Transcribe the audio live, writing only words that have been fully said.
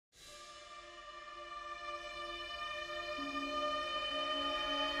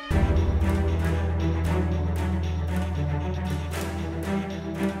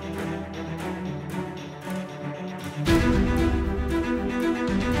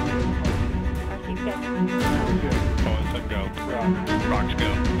Rocks go.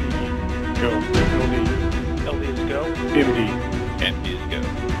 Go. LD. LD is go. MD. MD is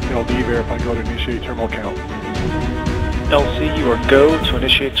go. LD, verify go to initiate terminal count. LC, you are go to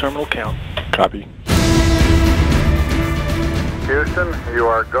initiate terminal count. Copy. Houston, you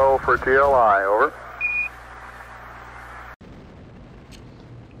are go for TLI, over.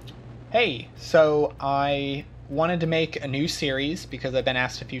 Hey, so I wanted to make a new series because I've been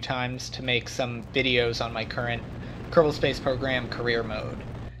asked a few times to make some videos on my current Kerbal Space Program career mode.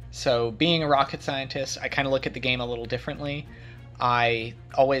 So being a rocket scientist, I kind of look at the game a little differently. I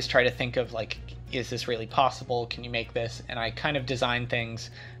always try to think of like, is this really possible? Can you make this? And I kind of design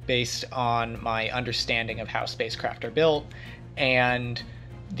things based on my understanding of how spacecraft are built and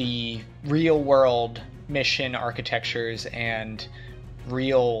the real world mission architectures and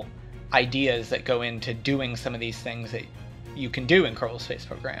real ideas that go into doing some of these things that you can do in Kerbal Space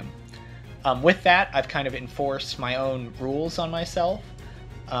Program. With that, I've kind of enforced my own rules on myself.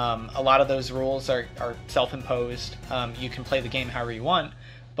 A lot of those rules are self-imposed. You can play the game however you want,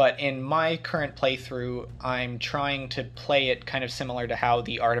 but in my current playthrough, I'm trying to play it kind of similar to how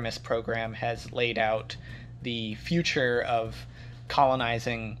the Artemis program has laid out the future of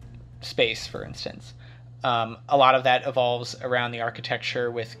colonizing space, for instance. A lot of that evolves around the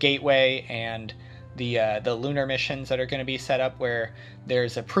architecture with Gateway and the lunar missions that are going to be set up, where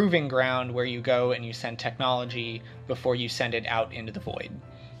there's a proving ground where you go and you send technology before you send it out into the void.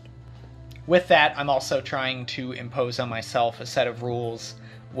 With that, I'm also trying to impose on myself a set of rules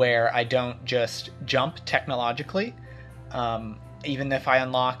where I don't just jump technologically. Even if I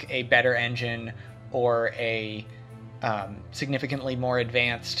unlock a better engine or a significantly more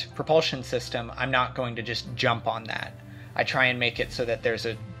advanced propulsion system, I'm not going to just jump on that. I try and make it so that there's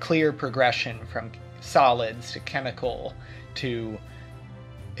a clear progression from solids to chemical to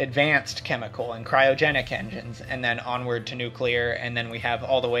advanced chemical and cryogenic engines, and then onward to nuclear, and then we have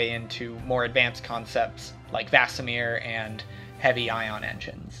all the way into more advanced concepts like Vasimir and heavy ion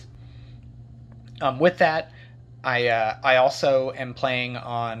engines. With that, I also am playing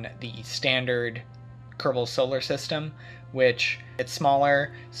on the standard Kerbal solar system, which it's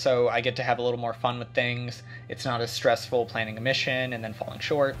smaller, so I get to have a little more fun with things. It's not as stressful planning a mission and then falling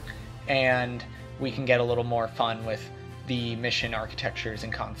short, and we can get a little more fun with the mission architectures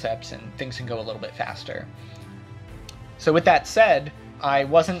and concepts, and things can go a little bit faster. So with that said, I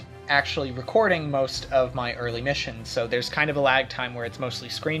wasn't actually recording most of my early missions, so there's kind of a lag time where it's mostly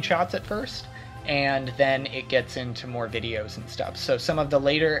screenshots at first, and then it gets into more videos and stuff. So some of the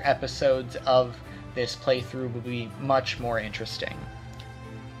later episodes of this playthrough will be much more interesting.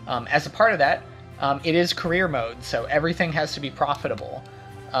 As a part of that, it is career mode, so everything has to be profitable.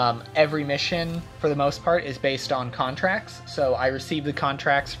 Every mission, for the most part, is based on contracts, so I receive the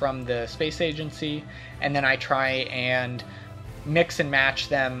contracts from the space agency, and then I try and mix and match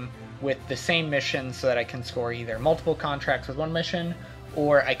them with the same mission so that I can score either multiple contracts with one mission,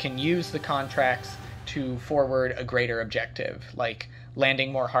 or I can use the contracts to forward a greater objective, like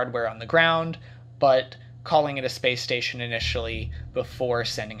landing more hardware on the ground, but calling it a space station initially before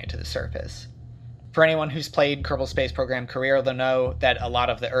sending it to the surface. For anyone who's played Kerbal Space Program Career, they'll know that a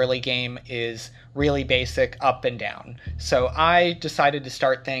lot of the early game is really basic up and down. So I decided to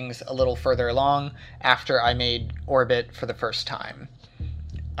start things a little further along after I made Orbit for the first time.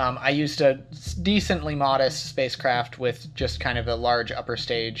 I used a decently modest spacecraft with just kind of a large upper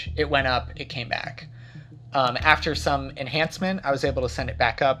stage. It went up, it came back. After some enhancement, I was able to send it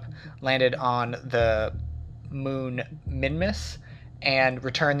back up, landed on the moon Minmus, and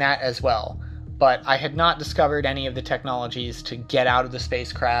return that as well. But I had not discovered any of the technologies to get out of the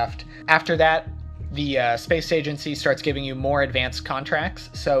spacecraft. After that, the space agency starts giving you more advanced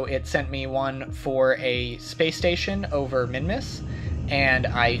contracts, so it sent me one for a space station over Minmus, and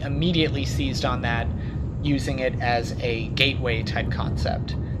I immediately seized on that, using it as a gateway type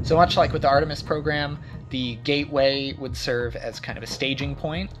concept. So much like with the Artemis program, the gateway would serve as kind of a staging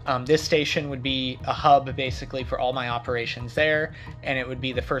point. This station would be a hub basically for all my operations there, and it would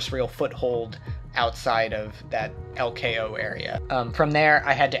be the first real foothold outside of that LKO area. From there,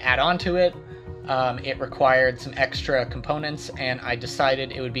 I had to add on to it. It required some extra components, and I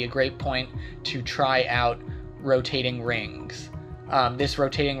decided it would be a great point to try out rotating rings. This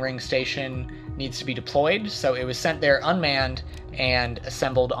rotating ring station needs to be deployed, so it was sent there unmanned and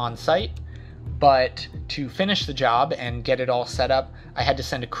assembled on site. But to finish the job and get it all set up, I had to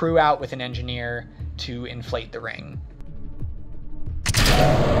send a crew out with an engineer to inflate the ring.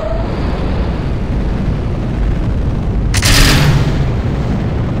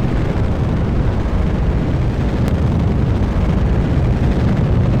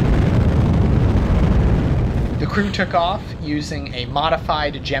 The crew took off using a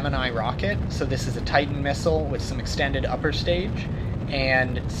modified Gemini rocket, so this is a Titan missile with some extended upper stage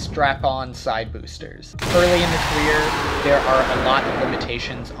and strap-on side boosters. Early in the career, there are a lot of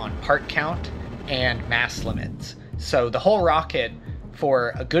limitations on part count and mass limits, so the whole rocket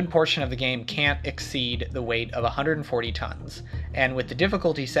for a good portion of the game can't exceed the weight of 140 tons, and with the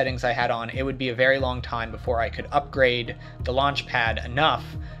difficulty settings I had on, it would be a very long time before I could upgrade the launch pad enough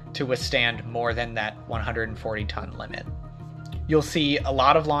to withstand more than that 140 ton limit. You'll see a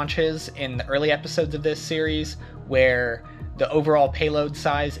lot of launches in the early episodes of this series where the overall payload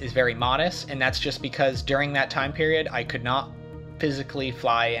size is very modest, and that's just because during that time period I could not physically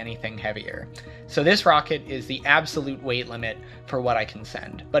fly anything heavier. So this rocket is the absolute weight limit for what I can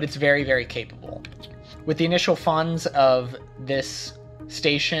send, but it's very, very capable. With the initial funds of this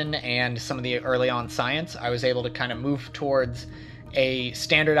station and some of the early on science, I was able to kind of move towards a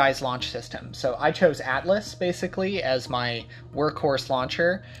standardized launch system. So I chose Atlas basically as my workhorse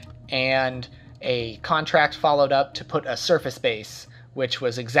launcher, and a contract followed up to put a surface base, which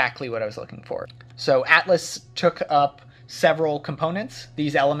was exactly what I was looking for. So Atlas took up several components.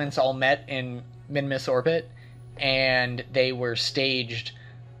 These elements all met in min-miss orbit, and they were staged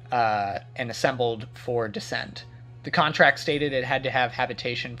and assembled for descent. The contract stated it had to have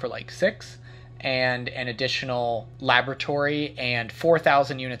habitation for like 6, and an additional laboratory and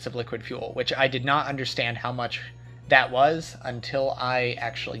 4,000 units of liquid fuel, which I did not understand how much that was until I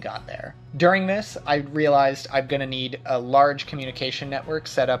actually got there. During this, I realized I'm going to need a large communication network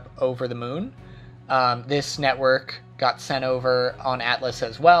set up over the moon. This network got sent over on Atlas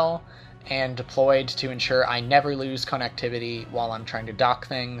as well and deployed to ensure I never lose connectivity while I'm trying to dock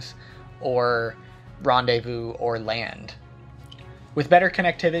things or rendezvous or land. With better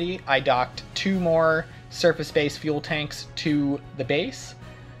connectivity, I docked 2 more surface-based fuel tanks to the base,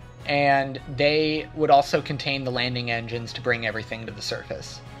 and they would also contain the landing engines to bring everything to the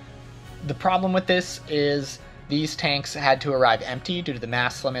surface. The problem with this is these tanks had to arrive empty due to the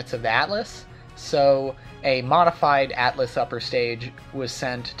mass limits of the Atlas, so a modified Atlas upper stage was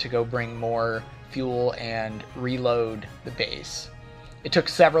sent to go bring more fuel and reload the base. It took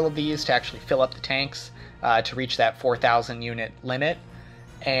several of these to actually fill up the tanks to reach that 4,000 unit limit,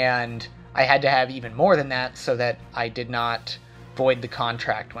 and I had to have even more than that so that I did not void the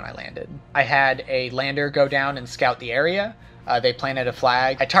contract when I landed. I had a lander go down and scout the area. They planted a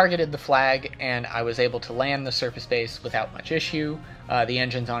flag. I targeted the flag and I was able to land the surface base without much issue. The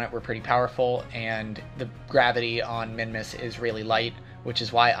engines on it were pretty powerful, and the gravity on min-miss is really light, which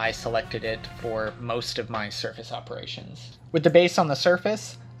is why I selected it for most of my surface operations. With the base on the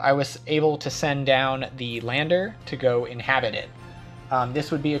surface, I was able to send down the lander to go inhabit it.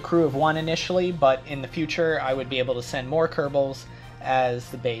 This would be a crew of 1 initially, but in the future I would be able to send more Kerbals as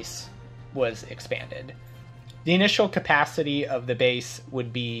the base was expanded. The initial capacity of the base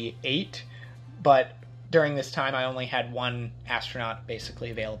would be 8, but during this time I only had 1 astronaut basically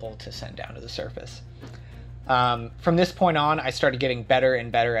available to send down to the surface. From this point on, I started getting better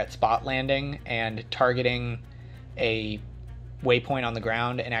and better at spot landing and targeting a waypoint on the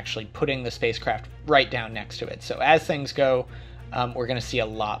ground and actually putting the spacecraft right down next to it. So as things go, we're going to see a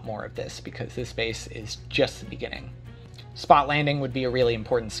lot more of this because this base is just the beginning. Spot landing would be a really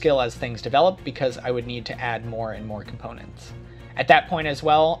important skill as things develop because I would need to add more and more components. At that point as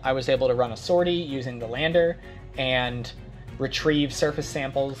well, I was able to run a sortie using the lander and retrieve surface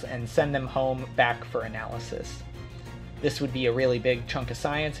samples and send them home back for analysis. This would be a really big chunk of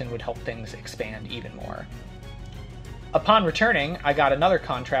science and would help things expand even more. Upon returning, I got another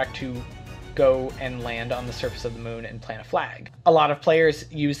contract to go and land on the surface of the moon and plant a flag. A lot of players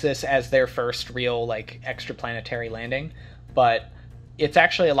use this as their first real extraplanetary landing, but it's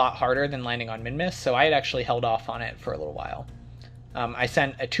actually a lot harder than landing on min-miss, so I had actually held off on it for a little while. I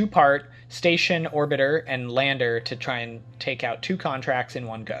sent a 2-part station, orbiter, and lander to try and take out 2 contracts in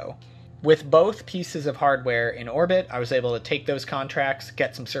one go. With both pieces of hardware in orbit, I was able to take those contracts,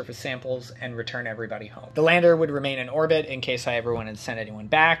 get some surface samples, and return everybody home. The lander would remain in orbit in case I ever wanted to send anyone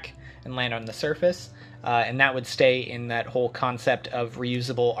back and land on the surface, and that would stay in that whole concept of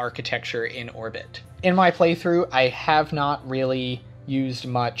reusable architecture in orbit. In my playthrough, I have not really used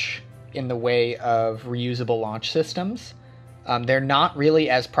much in the way of reusable launch systems. They're not really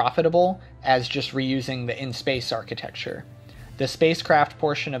as profitable as just reusing the in-space architecture. The spacecraft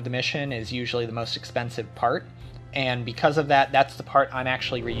portion of the mission is usually the most expensive part, and because of that, that's the part I'm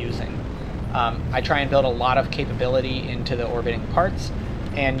actually reusing. I try and build a lot of capability into the orbiting parts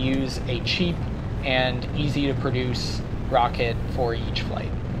and use a cheap and easy to produce rocket for each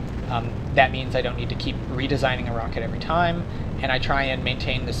flight. That means I don't need to keep redesigning a rocket every time, and I try and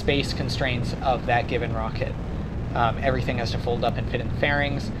maintain the space constraints of that given rocket. everything has to fold up and fit in the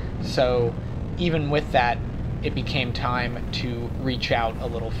fairings. So even with that, it became time to reach out a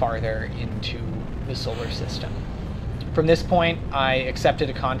little farther into the solar system. From this point, I accepted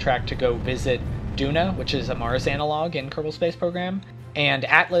a contract to go visit Duna, which is a Mars analog in Kerbal Space Program, and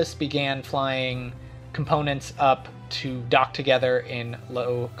Atlas began flying components up to dock together in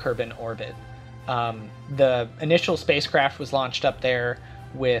low Kerbin orbit. The initial spacecraft was launched up there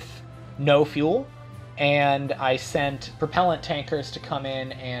with no fuel, and I sent propellant tankers to come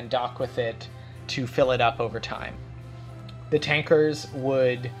in and dock with it to fill it up over time. The tankers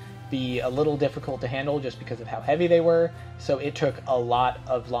would be a little difficult to handle just because of how heavy they were, so it took a lot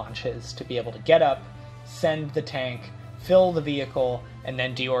of launches to be able to get up, send the tank, fill the vehicle, and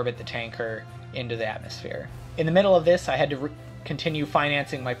then deorbit the tanker into the atmosphere. In the middle of this, I had to continue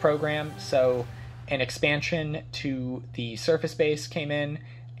financing my program, so an expansion to the surface base came in,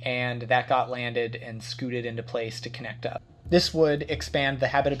 and that got landed and scooted into place to connect up. This would expand the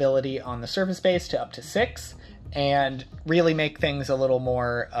habitability on the surface base to up to 6, and really make things a little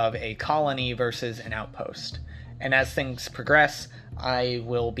more of a colony versus an outpost. And as things progress, I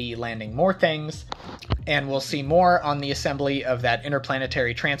will be landing more things, and we'll see more on the assembly of that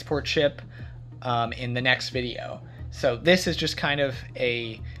interplanetary transport ship in the next video. So this is just kind of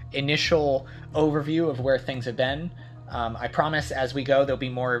a initial overview of where things have been. I promise as we go there'll be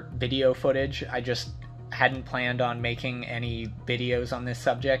more video footage. I just hadn't planned on making any videos on this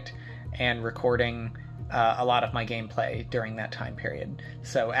subject and recording a lot of my gameplay during that time period.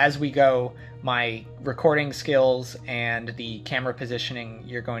 So as we go, my recording skills and the camera positioning,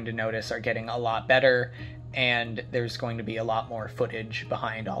 you're going to notice, are getting a lot better, and there's going to be a lot more footage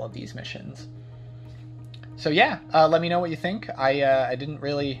behind all of these missions. So yeah, let me know what you think. I didn't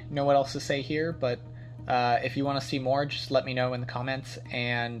really know what else to say here, but if you want to see more, just let me know in the comments,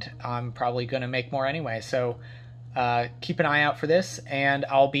 and I'm probably going to make more anyway. So keep an eye out for this, and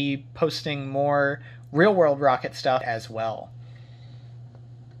I'll be posting more real-world rocket stuff as well.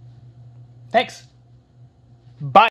 Thanks. Bye.